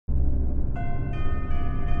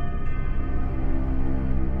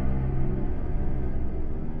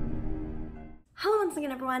once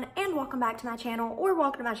again, everyone, and welcome back to my channel, or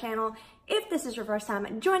welcome to my channel if this is your first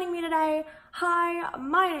time joining me today. Hi,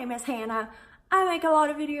 my name is Hannah. I make a lot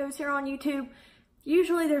of videos here on YouTube.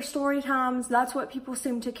 Usually they're story times. That's what people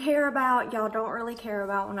seem to care about. Y'all don't really care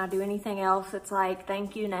about when I do anything else. It's like,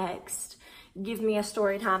 thank you, next. Give me a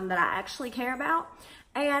story time that I actually care about.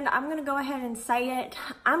 And I'm gonna go ahead and say it.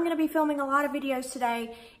 I'm gonna be filming a lot of videos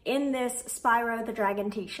today in this Spyro the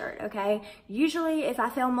Dragon t-shirt, okay? Usually if I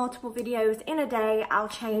film multiple videos in a day, I'll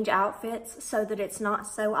change outfits so that it's not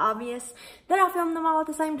so obvious that I film them all at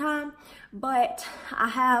the same time. But I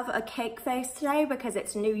have a cake face today because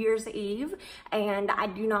it's New Year's Eve and I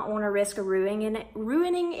do not wanna risk ruining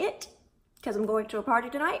it because I'm going to a party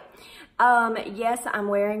tonight. Yes, I'm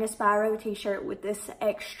wearing a Spyro t-shirt with this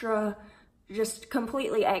extra, just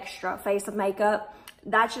completely extra face of makeup.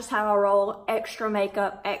 That's just how I roll. Extra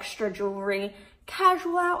makeup, extra jewelry,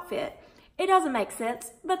 casual outfit. It doesn't make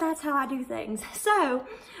sense, but that's how I do things. So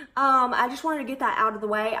I just wanted to get that out of the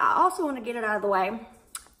way. I also want to get it out of the way.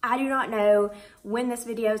 I do not know when this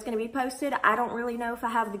video is going to be posted. I don't really know if I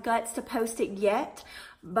have the guts to post it yet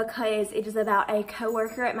because it is about a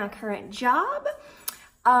coworker at my current job.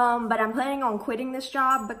 But I'm planning on quitting this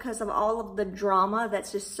job because of all of the drama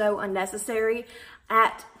that's just so unnecessary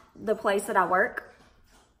at the place that I work.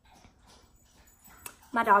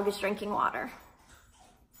 My dog is drinking water.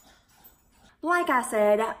 Like I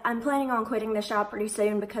said, I'm planning on quitting this job pretty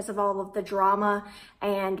soon because of all of the drama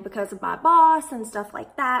and because of my boss and stuff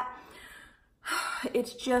like that.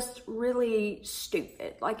 It's just really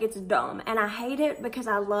stupid. Like, it's dumb. And I hate it because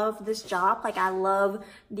I love this job. Like, I love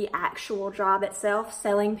the actual job itself.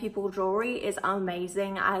 Selling people jewelry is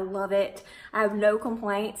amazing. I love it. I have no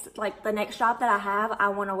complaints. Like, the next job that I have, I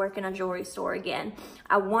want to work in a jewelry store again.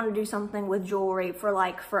 I want to do something with jewelry for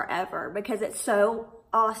like forever because it's so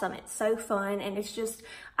awesome. It's so fun and it's just,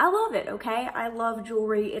 I love it, okay? I love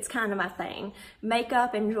jewelry. It's kind of my thing.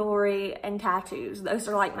 Makeup and jewelry and tattoos. Those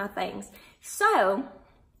are like my things. So,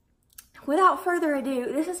 without further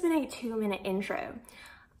ado, this has been a 2-minute intro.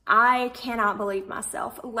 I cannot believe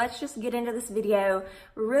myself. Let's just get into this video.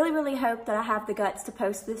 Really hope that I have the guts to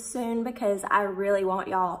post this soon because I really want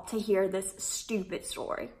y'all to hear this stupid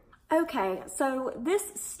story. Okay, so this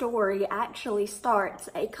story actually starts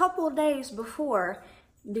a couple of days before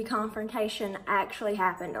the confrontation actually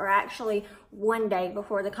happened, or actually one day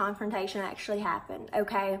before the confrontation actually happened,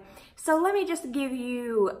 okay? So let me just give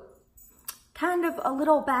you kind of a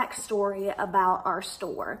little backstory about our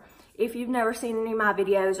store. If you've never seen any of my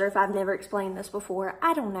videos or if I've never explained this before,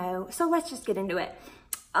 I don't know. So let's just get into it.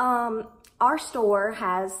 Our store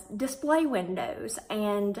has display windows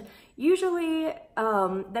and usually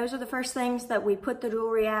those are the first things that we put the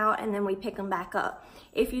jewelry out and then we pick them back up.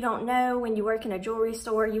 If you don't know, when you work in a jewelry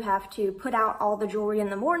store, you have to put out all the jewelry in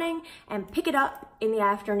the morning and pick it up in the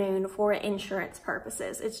afternoon for insurance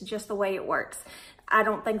purposes. It's just the way it works. I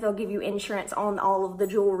don't think they'll give you insurance on all of the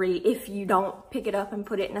jewelry if you don't pick it up and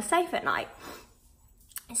put it in a safe at night.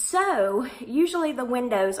 So usually the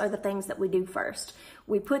windows are the things that we do first.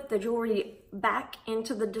 We put the jewelry back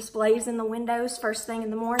into the displays in the windows first thing in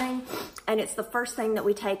the morning, and it's the first thing that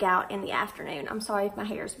we take out in the afternoon. I'm sorry if my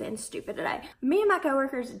hair's been stupid today. Me and my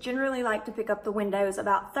coworkers generally like to pick up the windows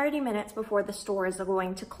about 30 minutes before the store is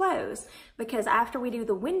going to close, because after we do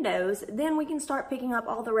the windows, then we can start picking up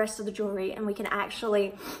all the rest of the jewelry and we can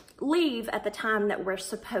actually leave at the time that we're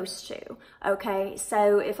supposed to, okay?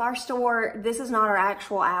 So if our store, this is not our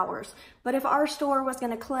actual hours, but if our store was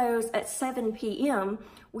going to close at 7 p.m.,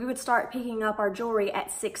 we would start picking up our jewelry at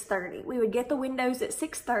 6:30. We would get the windows at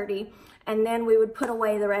 6:30, and then we would put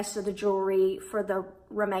away the rest of the jewelry for the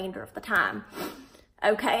remainder of the time.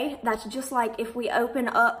 Okay, that's just like if we open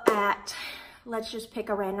up at, let's just pick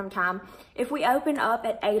a random time. If we open up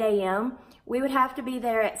at 8 a.m., we would have to be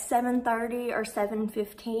there at 7:30 or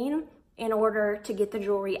 7:15 in order to get the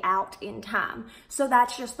jewelry out in time. So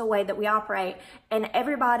that's just the way that we operate. And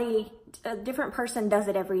everybody, a different person does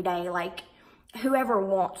it every day, like whoever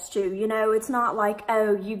wants to, you know. It's not like,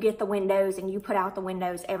 oh, you get the windows and you put out the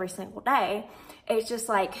windows every single day. It's just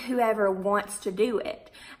like whoever wants to do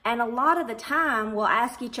it. And a lot of the time we'll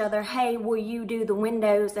ask each other, hey, will you do the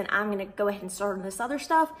windows and I'm gonna go ahead and start on this other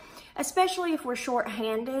stuff, especially if we're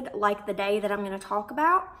short-handed, like the day that I'm gonna talk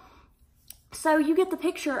about. So you get the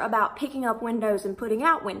picture about picking up windows and putting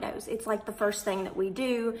out windows. It's like the first thing that we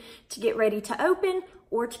do to get ready to open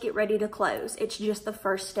or to get ready to close. It's just the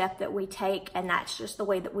first step that we take, and that's just the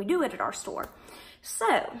way that we do it at our store.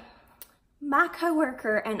 So my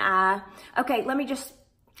coworker and I, okay,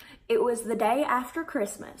 it was the day after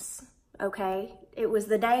Christmas, okay? It was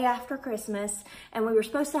the day after Christmas, and we were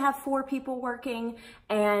supposed to have 4 people working,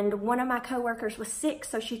 and one of my coworkers was sick,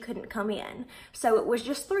 so she couldn't come in. So it was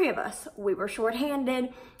just 3 of us. We were shorthanded,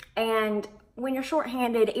 and when you're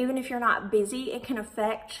shorthanded, even if you're not busy, it can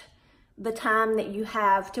affect the time that you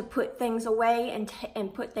have to put things away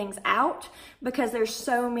and put things out, because there's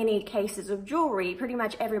so many cases of jewelry. Pretty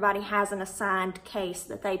much everybody has an assigned case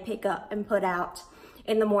that they pick up and put out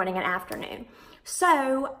in the morning and afternoon.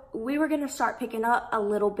 So we were gonna start picking up a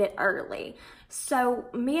little bit early. So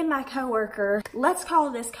me and my coworker, let's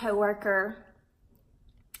call this coworker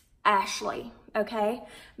Ashley, okay?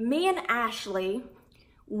 Me and Ashley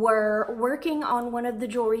were working on one of the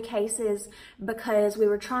jewelry cases because we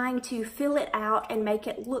were trying to fill it out and make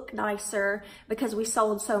it look nicer because we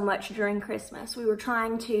sold so much during Christmas. We were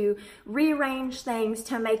trying to rearrange things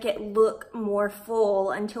to make it look more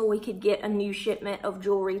full until we could get a new shipment of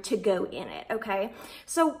jewelry to go in it, okay?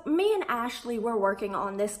 So me and Ashley were working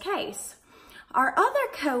on this case. Our other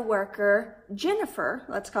coworker, Jennifer,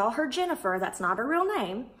 let's call her Jennifer, that's not her real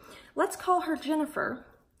name. Let's call her Jennifer.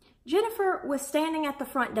 Jennifer was standing at the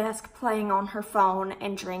front desk playing on her phone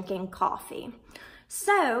and drinking coffee.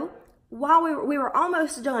 So while we were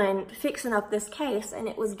almost done fixing up this case and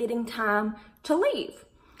it was getting time to leave.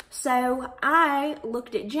 So I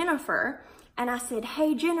looked at Jennifer and I said,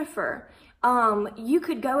 hey Jennifer, you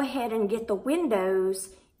could go ahead and get the windows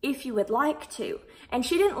if you would like to. And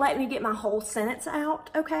she didn't let me get my whole sentence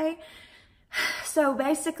out, okay? So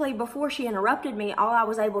basically, before she interrupted me, all I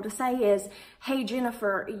was able to say is, hey,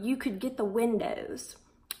 Jennifer, you could get the windows.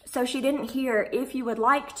 So she didn't hear if you would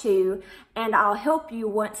like to, and I'll help you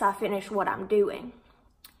once I finish what I'm doing.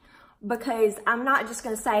 Because I'm not just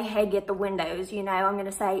going to say, hey, get the windows, you know, I'm going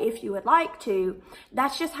to say, if you would like to.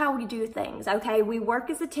 That's just how we do things, okay? We work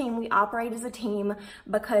as a team, we operate as a team,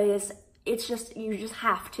 because it's just, you just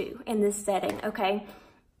have to in this setting, okay?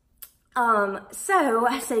 So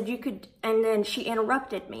I said you could, and then she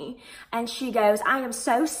interrupted me and she goes, I am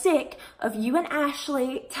so sick of you and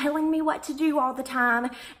Ashley telling me what to do all the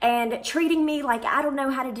time and treating me like I don't know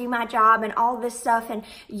how to do my job and all this stuff. And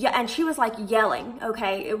she was like yelling,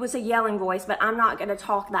 okay, it was a yelling voice, but I'm not going to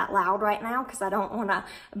talk that loud right now because I don't want to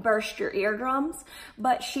burst your eardrums.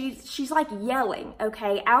 But she's like yelling,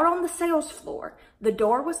 okay, out on the sales floor. The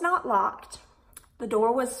door was not locked. The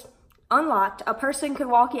door was unlocked. A person could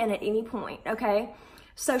walk in at any point, okay?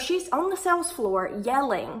 So she's on the sales floor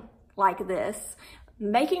yelling like this,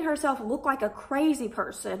 making herself look like a crazy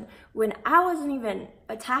person when I wasn't even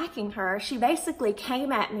attacking her. She basically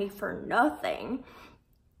came at me for nothing.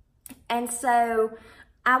 And so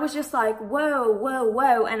I was just like, whoa, whoa,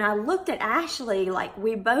 whoa. And I looked at Ashley, like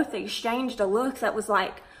we both exchanged a look that was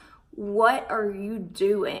like, what are you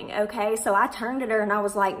doing? Okay, so I turned at her and I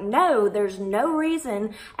was like, no, there's no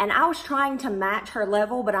reason. And I was trying to match her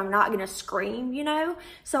level, but I'm not going to scream, you know?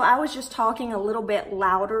 So I was just talking a little bit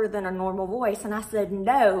louder than a normal voice. And I said,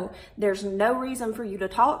 no, there's no reason for you to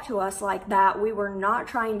talk to us like that. We were not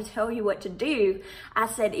trying to tell you what to do. I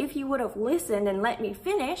said, if you would have listened and let me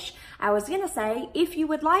finish, I was going to say, if you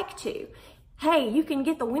would like to. Hey, you can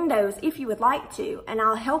get the windows if you would like to, and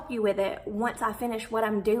I'll help you with it once I finish what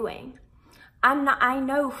I'm doing. I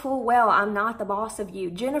know full well I'm not the boss of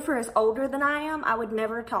you. Jennifer is older than I am. I would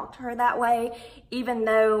never talk to her that way, even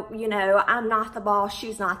though, you know, I'm not the boss,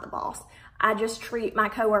 she's not the boss. I just treat my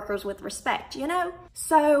coworkers with respect, you know?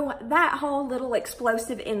 So that whole little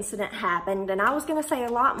explosive incident happened, and I was gonna say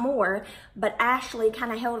a lot more, but Ashley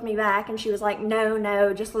kind of held me back, and she was like,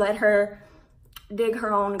 no, just let her dig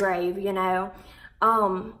her own grave, you know?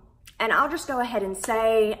 And I'll just go ahead and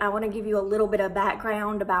say, I want to give you a little bit of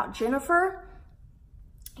background about Jennifer.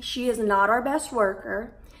 She is not our best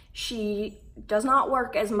worker. She does not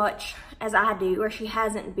work as much as I do, or she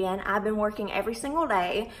hasn't been. I've been working every single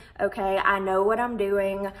day, okay? I know what I'm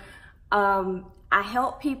doing. I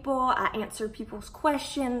help people, I answer people's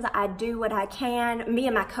questions, I do what I can. Me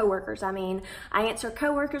and my coworkers, I mean. I answer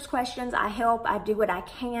coworkers' questions, I help, I do what I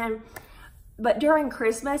can. But during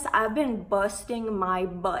Christmas, I've been busting my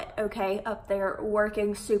butt, okay, up there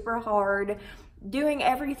working super hard, doing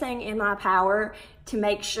everything in my power to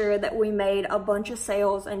make sure that we made a bunch of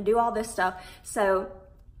sales and do all this stuff. So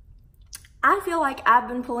I feel like I've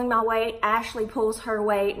been pulling my weight, Ashley pulls her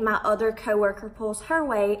weight, my other coworker pulls her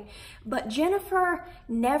weight, but Jennifer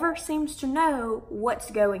never seems to know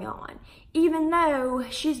what's going on, even though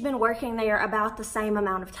she's been working there about the same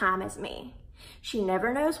amount of time as me. She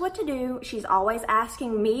never knows what to do. She's always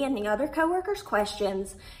asking me and the other coworkers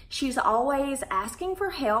questions. She's always asking for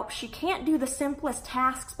help. She can't do the simplest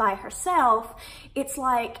tasks by herself. It's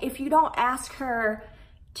like if you don't ask her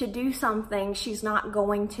to do something, she's not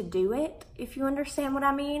going to do it, if you understand what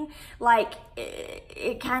I mean. Like,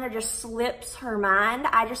 it kind of just slips her mind.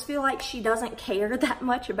 I just feel like she doesn't care that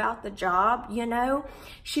much about the job, you know?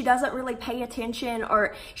 She doesn't really pay attention,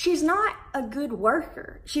 or she's not a good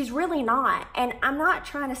worker. She's really not. And I'm not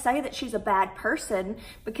trying to say that she's a bad person,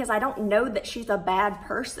 because I don't know that she's a bad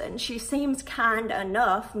person. She seems kind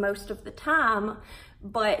enough most of the time,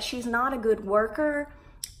 but she's not a good worker.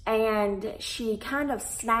 And she kind of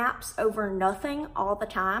snaps over nothing all the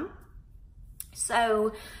time.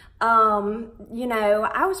 So, you know,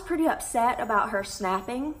 I was pretty upset about her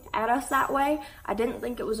snapping at us that way. I didn't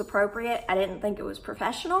think it was appropriate. I didn't think it was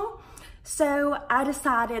professional. So I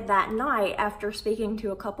decided that night, after speaking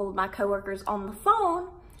to a couple of my coworkers on the phone,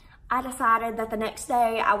 I decided that the next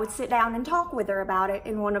day I would sit down and talk with her about it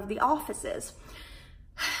in one of the offices.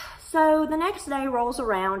 So the next day rolls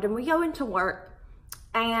around and we go into work.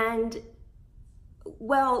 And,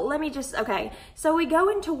 well, okay, so we go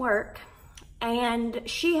into work, and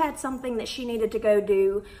she had something that she needed to go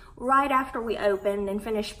do right after we opened and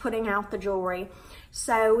finished putting out the jewelry.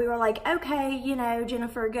 So we were like, okay, you know,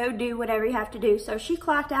 Jennifer, go do whatever you have to do. So she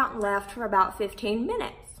clocked out and left for about 15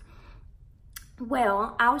 minutes.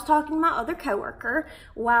 Well, I was talking to my other coworker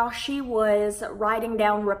while she was writing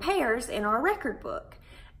down repairs in our record book.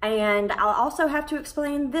 And I'll also have to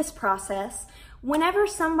explain this process. Whenever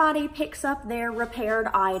somebody picks up their repaired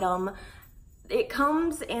item, it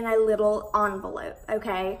comes in a little envelope,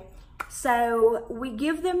 okay? So we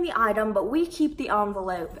give them the item, but we keep the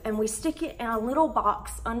envelope and we stick it in a little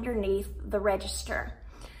box underneath the register.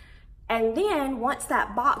 And then once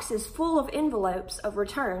that box is full of envelopes of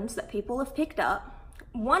returns that people have picked up,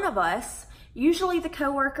 one of us, usually the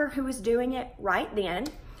coworker who is doing it right then,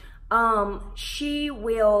 she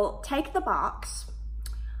will take the box,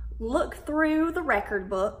 look through the record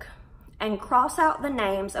book, and cross out the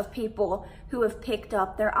names of people who have picked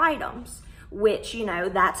up their items, which, you know,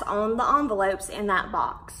 that's on the envelopes in that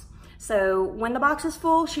box. So when the box is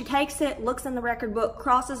full, she takes it, looks in the record book,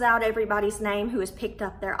 crosses out everybody's name who has picked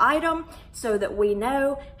up their item so that we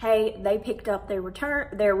know, hey, they picked up their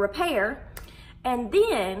repair. And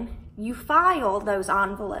then you file those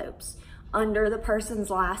envelopes under the person's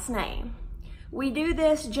last name. We do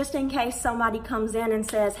this just in case somebody comes in and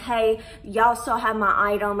says, hey, y'all still have my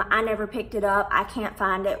item. I never picked it up. I can't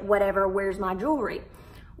find it, whatever. Where's my jewelry?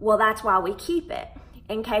 Well, that's why we keep it.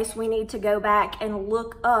 In case we need to go back and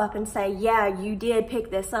look up and say, yeah, you did pick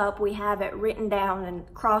this up. We have it written down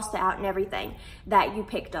and crossed out and everything that you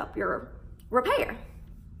picked up your repair.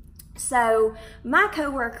 So my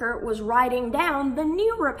coworker was writing down the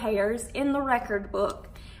new repairs in the record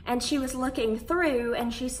book, and she was looking through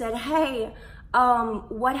and she said, hey,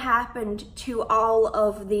 what happened to all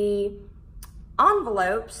of the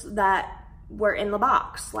envelopes that were in the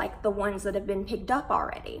box, like the ones that have been picked up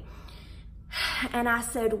already? And I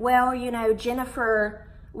said, well, you know, Jennifer,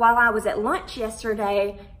 while I was at lunch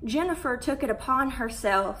yesterday, Jennifer took it upon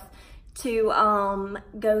herself to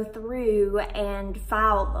go through and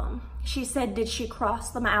file them. She said, did she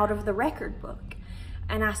cross them out of the record book?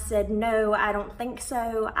 And I said, no, I don't think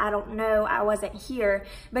so. I don't know. I wasn't here,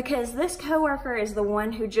 because this coworker is the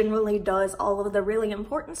one who generally does all of the really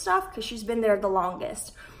important stuff because she's been there the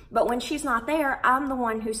longest. But when she's not there, I'm the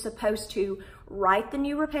one who's supposed to write the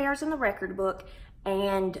new repairs in the record book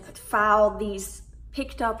and file these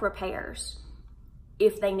picked up repairs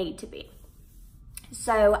if they need to be.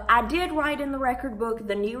 So I did write in the record book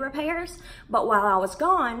the new repairs, but while I was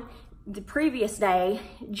gone, the previous day,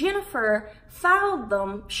 Jennifer filed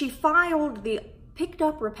them. She filed the picked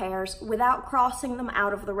up repairs without crossing them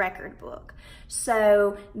out of the record book.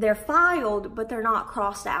 So they're filed, but they're not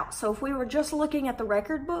crossed out. So if we were just looking at the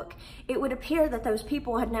record book, it would appear that those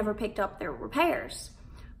people had never picked up their repairs,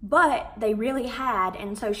 but they really had.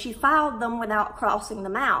 And so she filed them without crossing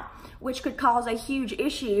them out, which could cause a huge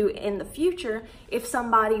issue in the future if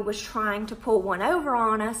somebody was trying to pull one over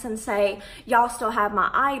on us and say, y'all still have my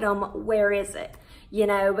item, where is it? You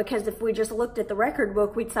know, because if we just looked at the record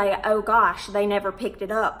book, we'd say, oh gosh, they never picked it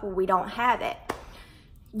up, we don't have it.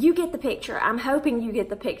 You get the picture. I'm hoping you get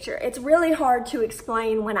the picture. It's really hard to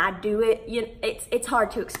explain when I do it. It's hard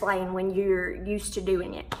to explain when you're used to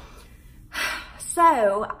doing it.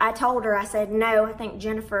 So I told her, I said, no, I think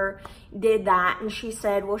Jennifer did that. And she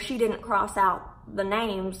said, well, she didn't cross out the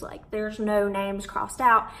names. Like, there's no names crossed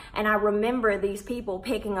out. And I remember these people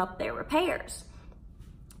picking up their repairs.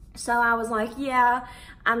 So I was like, yeah,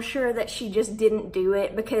 I'm sure that she just didn't do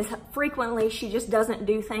it, because frequently she just doesn't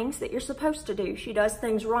do things that you're supposed to do. She does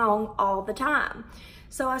things wrong all the time.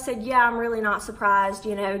 So I said, yeah, I'm really not surprised.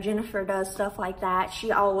 You know, Jennifer does stuff like that.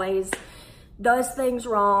 She always does things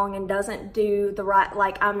wrong and doesn't do the right,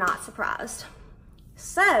 like, I'm not surprised.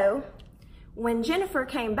 So when Jennifer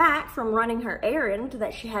came back from running her errand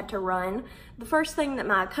that she had to run, the first thing that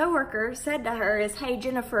my coworker said to her is, hey,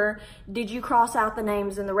 Jennifer, did you cross out the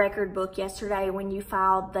names in the record book yesterday when you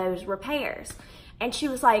filed those repairs? And she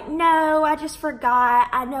was like, no, I just forgot.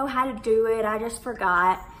 I know how to do it. I just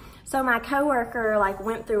forgot. So my coworker like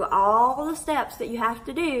went through all the steps that you have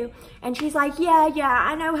to do. And she's like, yeah,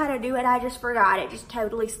 I know how to do it. I just forgot. It just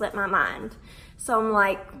totally slipped my mind. So I'm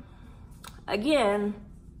like, again,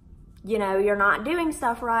 you know, you're not doing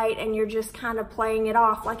stuff right and you're just kind of playing it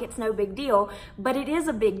off like it's no big deal, but it is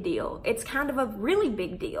a big deal. It's kind of a really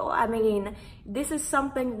big deal. I mean, this is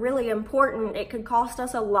something really important. It could cost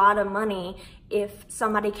us a lot of money if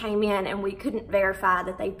somebody came in and we couldn't verify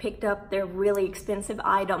that they picked up their really expensive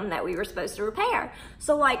item that we were supposed to repair.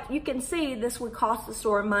 So like you can see, this would cost the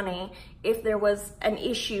store money if there was an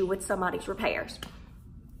issue with somebody's repairs.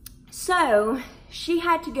 So she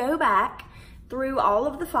had to go back through all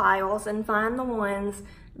of the files and find the ones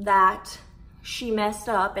that she messed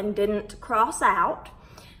up and didn't cross out.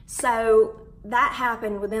 So that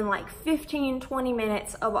happened within like 15-20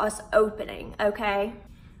 minutes of us opening, okay?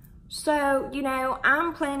 So, you know,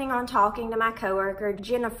 I'm planning on talking to my coworker,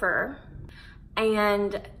 Jennifer,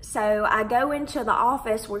 and so I go into the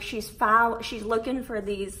office where she's looking for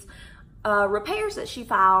these repairs that she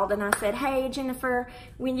filed, and I said, hey, Jennifer,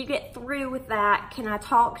 when you get through with that, can I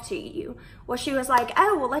talk to you? Well, she was like,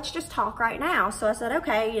 oh, well, let's just talk right now. So I said,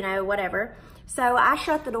 okay, you know, whatever. So I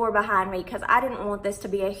shut the door behind me because I didn't want this to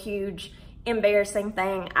be a huge embarrassing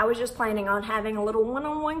thing. I was just planning on having a little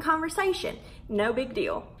one-on-one conversation. No big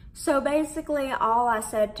deal. So basically all I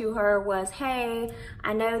said to her was, hey,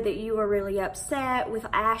 I know that you were really upset with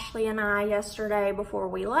Ashley and I yesterday before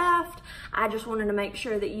we left. I just wanted to make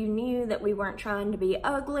sure that you knew that we weren't trying to be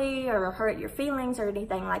ugly or hurt your feelings or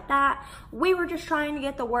anything like that. We were just trying to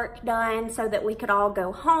get the work done so that we could all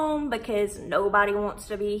go home because nobody wants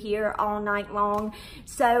to be here all night long.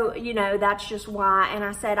 So, you know, that's just why. And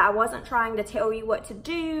I said, I wasn't trying to tell you what to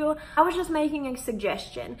do. I was just making a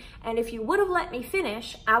suggestion. And if you would have let me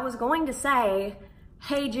finish, I was going to say,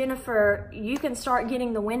 hey, Jennifer, you can start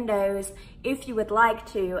getting the windows if you would like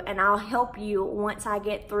to, and I'll help you once I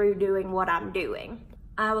get through doing what I'm doing.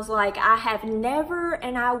 I was like, I have never,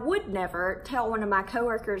 and I would never tell one of my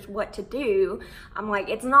coworkers what to do. I'm like,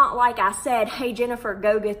 it's not like I said, hey, Jennifer,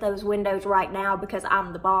 go get those windows right now because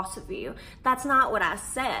I'm the boss of you. That's not what I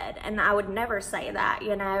said, and I would never say that,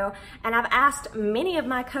 you know? And I've asked many of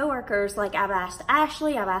my coworkers, like I've asked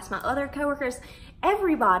Ashley, I've asked my other coworkers,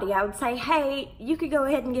 everybody, I would say, hey, you could go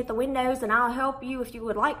ahead and get the windows and I'll help you if you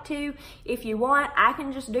would like to. If you want, I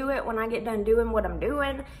can just do it when I get done doing what I'm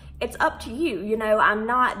doing. It's up to you, you know, I'm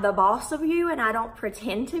not the boss of you and I don't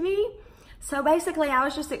pretend to be. So basically I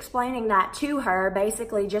was just explaining that to her,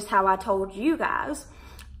 basically just how I told you guys.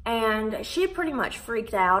 And she pretty much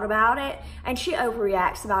freaked out about it, and she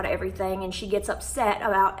overreacts about everything, and she gets upset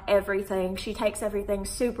about everything. She takes everything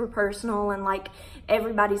super personal and like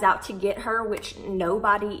everybody's out to get her, which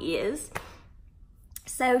nobody is.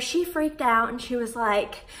 So she freaked out and she was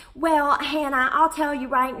like, well, Hannah, I'll tell you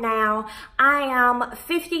right now, I am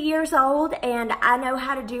 50 years old and I know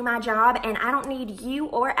how to do my job and I don't need you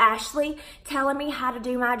or Ashley telling me how to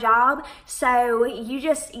do my job. So you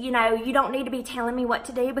just, you know, you don't need to be telling me what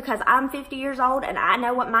to do because I'm 50 years old and I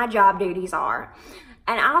know what my job duties are.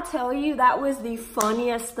 And I'll tell you, that was the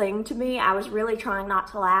funniest thing to me. I was really trying not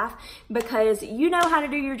to laugh because you know how to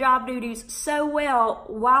do your job duties so well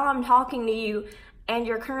while I'm talking to you, and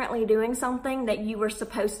you're currently doing something that you were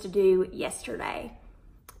supposed to do yesterday.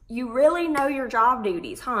 You really know your job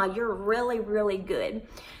duties, huh? You're really, really good.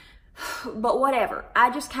 But whatever. I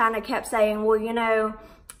just kind of kept saying, well, you know,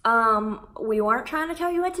 we weren't trying to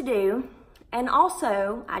tell you what to do. And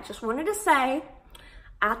also, I just wanted to say,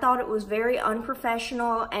 I thought it was very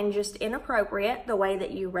unprofessional and just inappropriate the way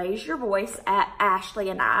that you raised your voice at Ashley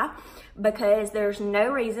and I, because there's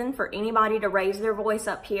no reason for anybody to raise their voice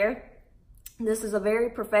up here. This is a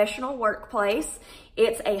very professional workplace.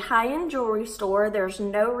 It's a high-end jewelry store. There's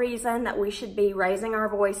no reason that we should be raising our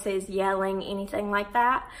voices, yelling, anything like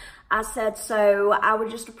that. I said, so I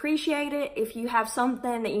would just appreciate it if you have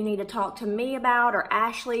something that you need to talk to me about, or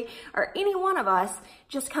Ashley, or any one of us,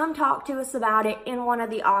 just come talk to us about it in one of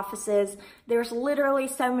the offices. There's literally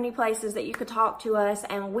so many places that you could talk to us,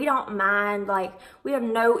 and we don't mind. Like, we have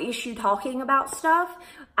no issue talking about stuff.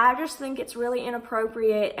 I just think it's really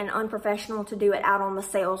inappropriate and unprofessional to do it out on the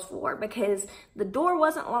sales floor, because the door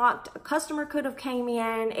wasn't locked. A customer could have came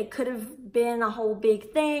in. It could have been a whole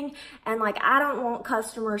big thing. And like, I don't want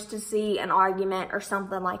customers to see an argument or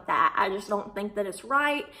something like that. I just don't think that it's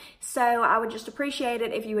right. So I would just appreciate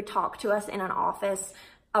it if you would talk to us in an office,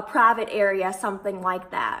 a private area, something like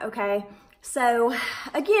that, okay? So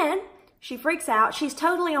again, she freaks out. She's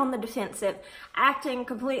totally on the defensive, acting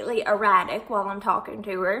completely erratic while I'm talking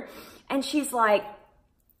to her. And she's like,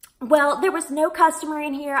 well, there was no customer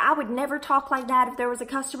in here. I would never talk like that if there was a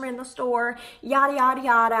customer in the store, yada, yada,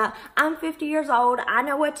 yada. I'm 50 years old. I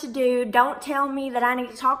know what to do. Don't tell me that I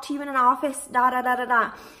need to talk to you in an office, da, da, da, da,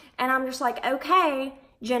 da. And I'm just like, okay,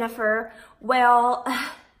 Jennifer, well,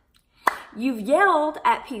 you've yelled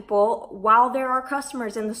at people while there are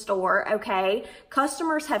customers in the store, okay?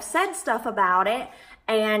 Customers have said stuff about it,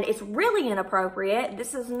 and it's really inappropriate.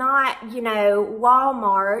 This is not, you know,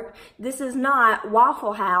 Walmart. This is not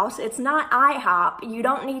Waffle House. It's not IHOP. You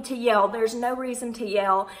don't need to yell. There's no reason to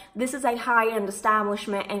yell. This is a high-end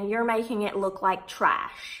establishment, and you're making it look like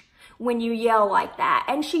trash when you yell like that.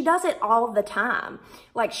 And she does it all the time.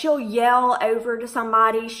 Like, she'll yell over to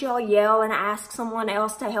somebody, she'll yell and ask someone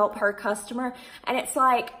else to help her customer. And it's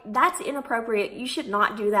like, that's inappropriate. You should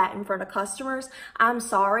not do that in front of customers. I'm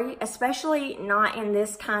sorry, especially not in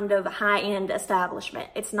this kind of high-end establishment.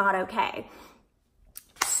 It's not okay.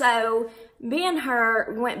 So me and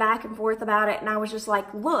her went back and forth about it, and I was just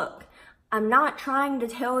like, look, I'm not trying to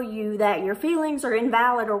tell you that your feelings are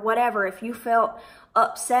invalid or whatever if you felt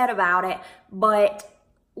upset about it, but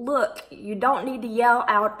look, you don't need to yell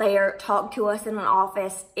out there, talk to us in an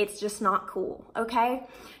office. It's just not cool, okay?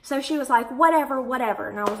 So she was like, whatever, whatever.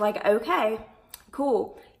 And I was like, okay,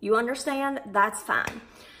 cool. You understand? That's fine.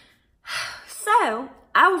 So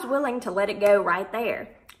I was willing to let it go right there.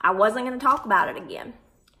 I wasn't going to talk about it again.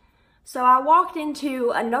 So I walked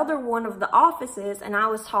into another one of the offices, and I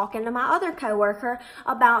was talking to my other coworker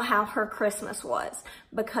about how her Christmas was,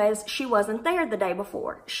 because she wasn't there the day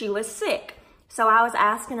before. She was sick. So I was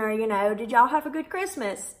asking her, you know, did y'all have a good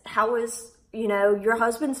Christmas? How was, you know, your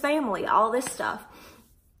husband's family? All this stuff.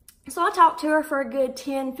 So I talked to her for a good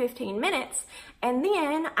 10, 15 minutes, and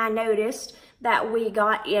then I noticed that we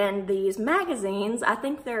got in these magazines. I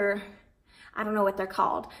think I don't know what they're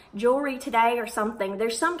called, Jewelry Today or something.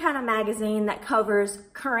 There's some kind of magazine that covers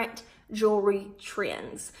current jewelry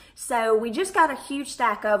trends. So we just got a huge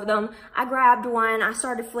stack of them. I grabbed one, I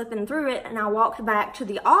started flipping through it, and I walked back to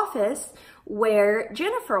the office where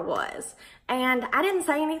Jennifer was. And I didn't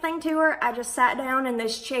say anything to her. I just sat down in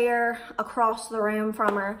this chair across the room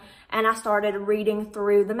from her, and I started reading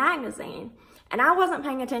through the magazine. And I wasn't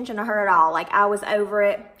paying attention to her at all. Like, I was over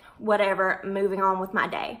it, whatever, moving on with my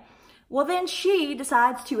day. Well, then she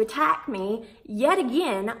decides to attack me yet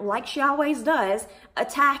again, like she always does,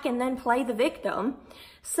 attack and then play the victim.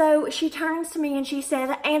 So she turns to me and she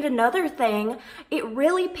said, and another thing, it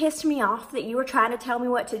really pissed me off that you were trying to tell me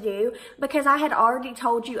what to do, because I had already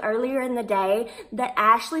told you earlier in the day that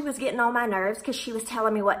Ashley was getting on my nerves because she was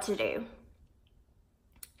telling me what to do.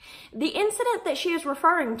 The incident that she is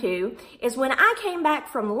referring to is when I came back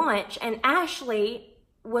from lunch and Ashley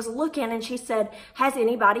was looking and she said, has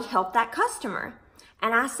anybody helped that customer?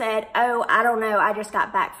 And I said, oh, I don't know. I just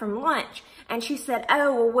got back from lunch. And she said,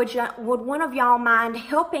 oh, well, would one of y'all mind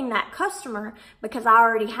helping that customer, because I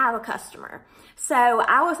already have a customer? So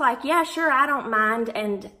I was like, yeah, sure, I don't mind.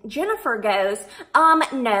 And Jennifer goes,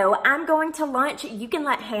 no, I'm going to lunch. You can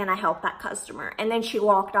let Hannah help that customer. And then she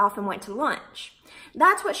walked off and went to lunch.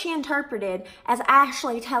 That's what she interpreted as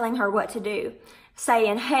Ashley telling her what to do,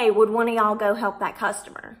 saying, hey, would one of y'all go help that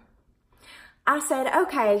customer? I said,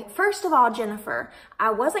 okay, first of all, Jennifer,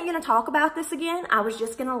 I wasn't going to talk about this again. I was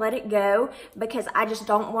just going to let it go because I just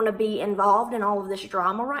don't want to be involved in all of this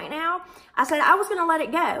drama right now. I said I was going to let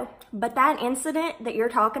it go. But that incident that you're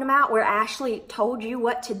talking about where Ashley told you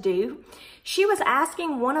what to do, she was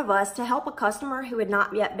asking one of us to help a customer who had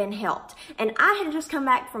not yet been helped. And I had just come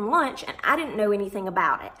back from lunch and I didn't know anything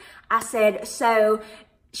about it. I said, so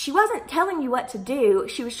she wasn't telling you what to do.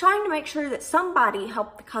 She was trying to make sure that somebody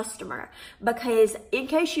helped the customer, because in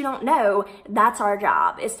case you don't know, that's our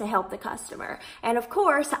job, is to help the customer. And of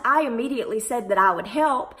course, I immediately said that I would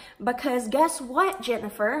help, because guess what,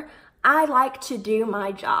 Jennifer? I like to do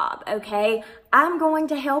my job, okay? I'm going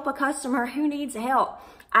to help a customer who needs help.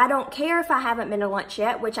 I don't care if I haven't been to lunch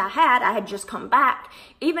yet, which I had just come back.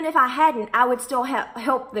 Even if I hadn't, I would still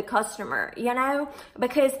help the customer, you know,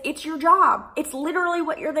 because it's your job. It's literally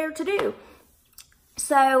what you're there to do.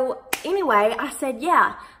 So anyway, I said,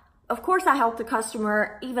 yeah, Of course I helped the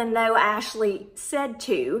customer, even though Ashley said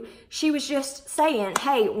to. She was just saying,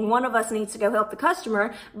 hey, one of us needs to go help the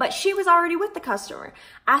customer, but she was already with the customer.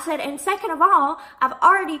 I said, and second of all, I've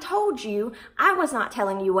already told you I was not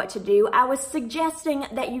telling you what to do. I was suggesting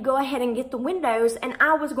that you go ahead and get the windows, and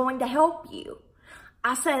I was going to help you.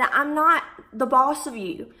 I said, I'm not the boss of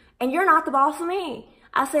you, and you're not the boss of me.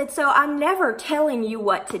 I said, so I'm never telling you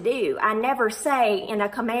what to do. I never say in a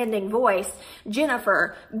commanding voice,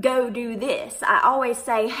 Jennifer, go do this. I always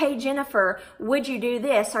say, hey, Jennifer, would you do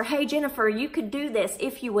this? Or, hey, Jennifer, you could do this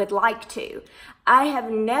if you would like to. I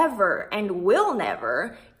have never and will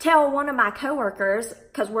never tell one of my coworkers,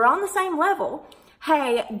 because we're on the same level,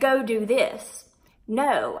 hey, go do this.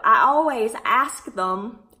 No, I always ask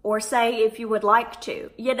them, or say if you would like to.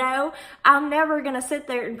 You know, I'm never gonna sit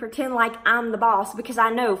there and pretend like I'm the boss, because I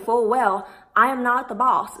know full well I am not the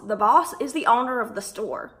boss. The boss is the owner of the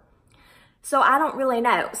store. So I don't really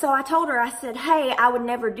know. So I told her, I said, hey, I would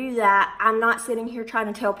never do that. I'm not sitting here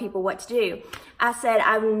trying to tell people what to do. I said,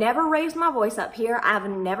 I've never raised my voice up here. I've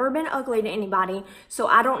never been ugly to anybody. So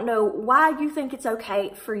I don't know why you think it's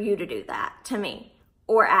okay for you to do that to me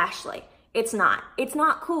or Ashley. It's not. It's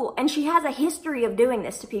not cool. And she has a history of doing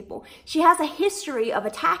this to people. She has a history of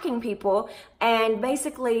attacking people and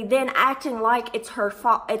basically then acting like it's her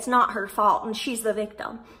fault. It's not her fault and she's the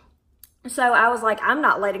victim. So I was like, I'm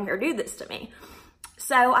not letting her do this to me.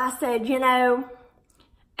 So I said, you know,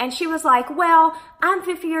 and she was like, well, I'm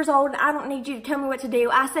 50 years old and I don't need you to tell me what to do.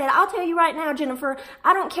 I said, I'll tell you right now, Jennifer,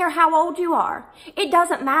 I don't care how old you are. It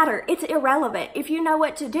doesn't matter. It's irrelevant. If you know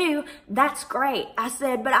what to do, that's great. I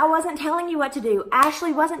said, but I wasn't telling you what to do.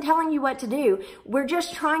 Ashley wasn't telling you what to do. We're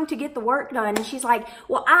just trying to get the work done. And she's like,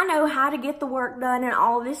 well, I know how to get the work done and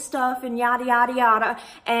all this stuff and yada, yada, yada.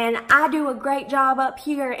 And I do a great job up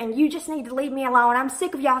here and you just need to leave me alone. I'm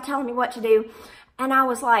sick of y'all telling me what to do. And I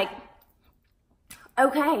was like,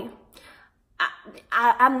 okay,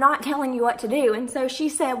 I'm not telling you what to do. And so she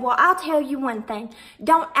said, well, I'll tell you one thing.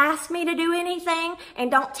 Don't ask me to do anything and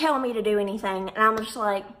don't tell me to do anything. And I'm just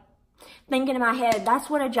like thinking in my head, that's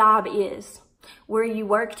what a job is, where you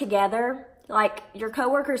work together. Like your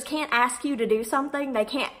coworkers can't ask you to do something. They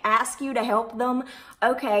can't ask you to help them.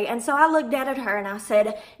 Okay. And so I looked at her and I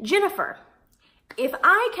said, Jennifer, if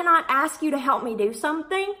I cannot ask you to help me do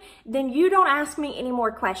something, then you don't ask me any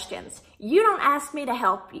more questions. You don't ask me to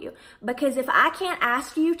help you. Because if I can't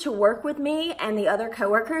ask you to work with me and the other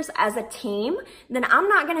coworkers as a team, then I'm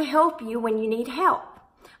not going to help you when you need help.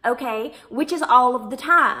 Okay? Which is all of the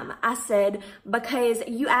time. I said, because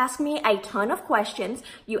you ask me a ton of questions,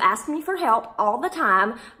 you ask me for help all the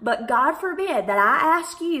time, but God forbid that I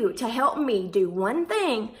ask you to help me do one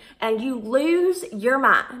thing and you lose your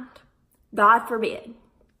mind. God forbid.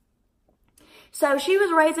 So she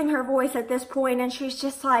was raising her voice at this point and she's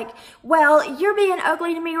just like, well, you're being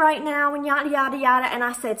ugly to me right now and yada, yada, yada. And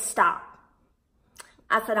I said, stop.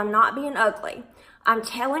 I said, I'm not being ugly. I'm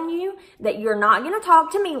telling you that you're not going to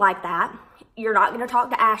talk to me like that. You're not going to talk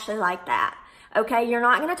to Ashley like that. Okay? You're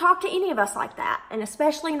not going to talk to any of us like that. And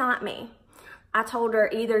especially not me. I told her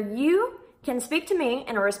either you can speak to me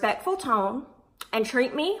in a respectful tone and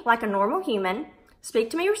treat me like a normal human.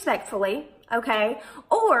 Speak to me respectfully, okay?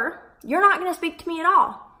 Or you're not going to speak to me at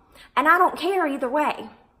all. And I don't care either way,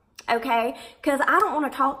 okay? Because I don't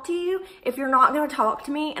want to talk to you if you're not going to talk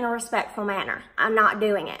to me in a respectful manner. I'm not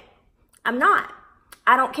doing it. I'm not.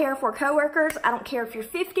 I don't care if we're coworkers. I don't care if you're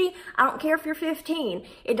 50. I don't care if you're 15.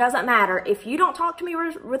 It doesn't matter. If you don't talk to me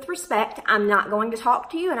with respect, I'm not going to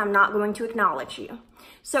talk to you and I'm not going to acknowledge you.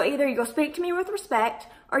 So either you'll speak to me with respect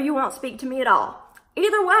or you won't speak to me at all.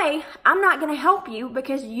 Either way, I'm not going to help you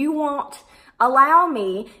because you won't allow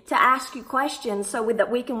me to ask you questions so that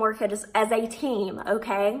we can work as a team,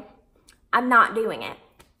 okay? I'm not doing it.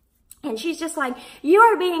 And she's just like, you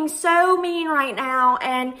are being so mean right now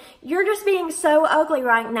and you're just being so ugly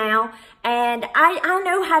right now and I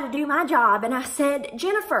know how to do my job. And I said,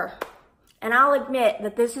 Jennifer, and I'll admit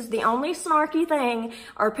that this is the only snarky thing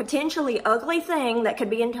or potentially ugly thing that could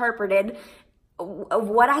be interpreted of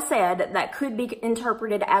what I said that could be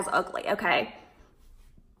interpreted as ugly, okay?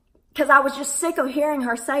 Because I was just sick of hearing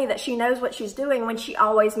her say that she knows what she's doing when she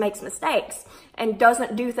always makes mistakes and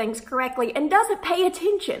doesn't do things correctly and doesn't pay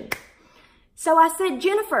attention. So I said,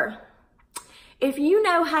 Jennifer, if you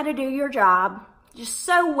know how to do your job just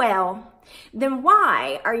so well, then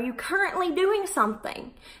why are you currently doing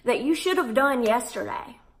something that you should have done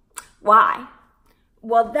yesterday? Why?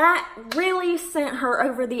 Well, that really sent her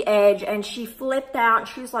over the edge and she flipped out and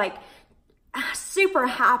she was like super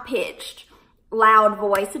high-pitched. loud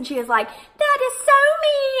voice, and she was like, "That is so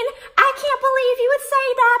mean. I can't believe you would say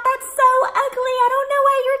that. That's so ugly. I don't know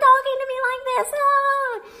why you're talking to me like this."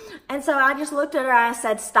 Ah. And so I just looked at her and I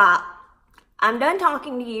said, "Stop. I'm done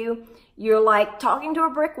talking to you. You're like talking to a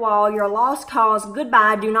brick wall. You're a lost cause.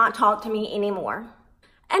 Goodbye. Do not talk to me anymore."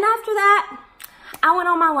 And after that, I went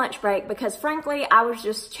on my lunch break because frankly, I was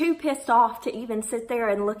just too pissed off to even sit there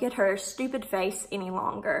and look at her stupid face any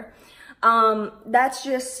longer. That's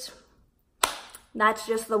just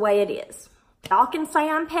the way it is. Y'all can say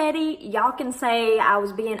I'm petty. Y'all can say I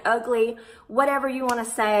was being ugly, whatever you want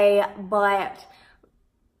to say, but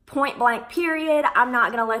point blank period, I'm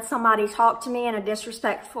not going to let somebody talk to me in a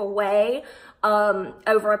disrespectful way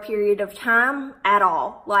over a period of time at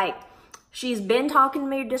all. Like, she's been talking to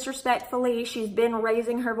me disrespectfully. She's been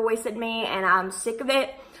raising her voice at me, and I'm sick of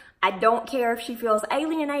it. I don't care if she feels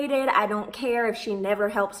alienated. I don't care if she never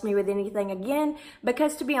helps me with anything again,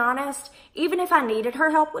 because to be honest, even if I needed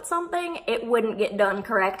her help with something, it wouldn't get done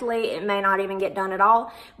correctly. It may not even get done at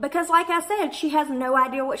all, because like I said, she has no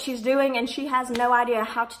idea what she's doing and she has no idea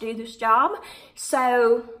how to do this job.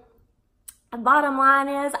 So bottom line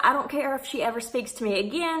is, I don't care if she ever speaks to me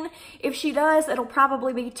again. If she does, it'll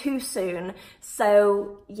probably be too soon.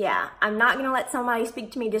 So yeah, I'm not gonna let somebody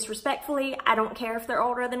speak to me disrespectfully. I don't care if they're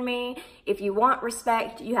older than me. If you want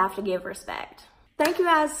respect, you have to give respect. Thank you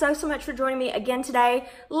guys so much for joining me again today.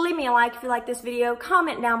 Leave me a like if you like this video.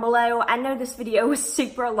 Comment down below. I know this video was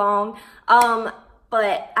super long,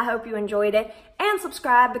 but I hope you enjoyed it. And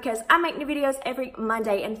subscribe because I make new videos every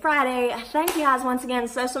Monday and Friday. Thank you guys once again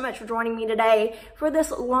so much for joining me today for this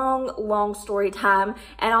long story time.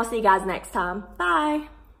 And I'll see you guys next time. Bye.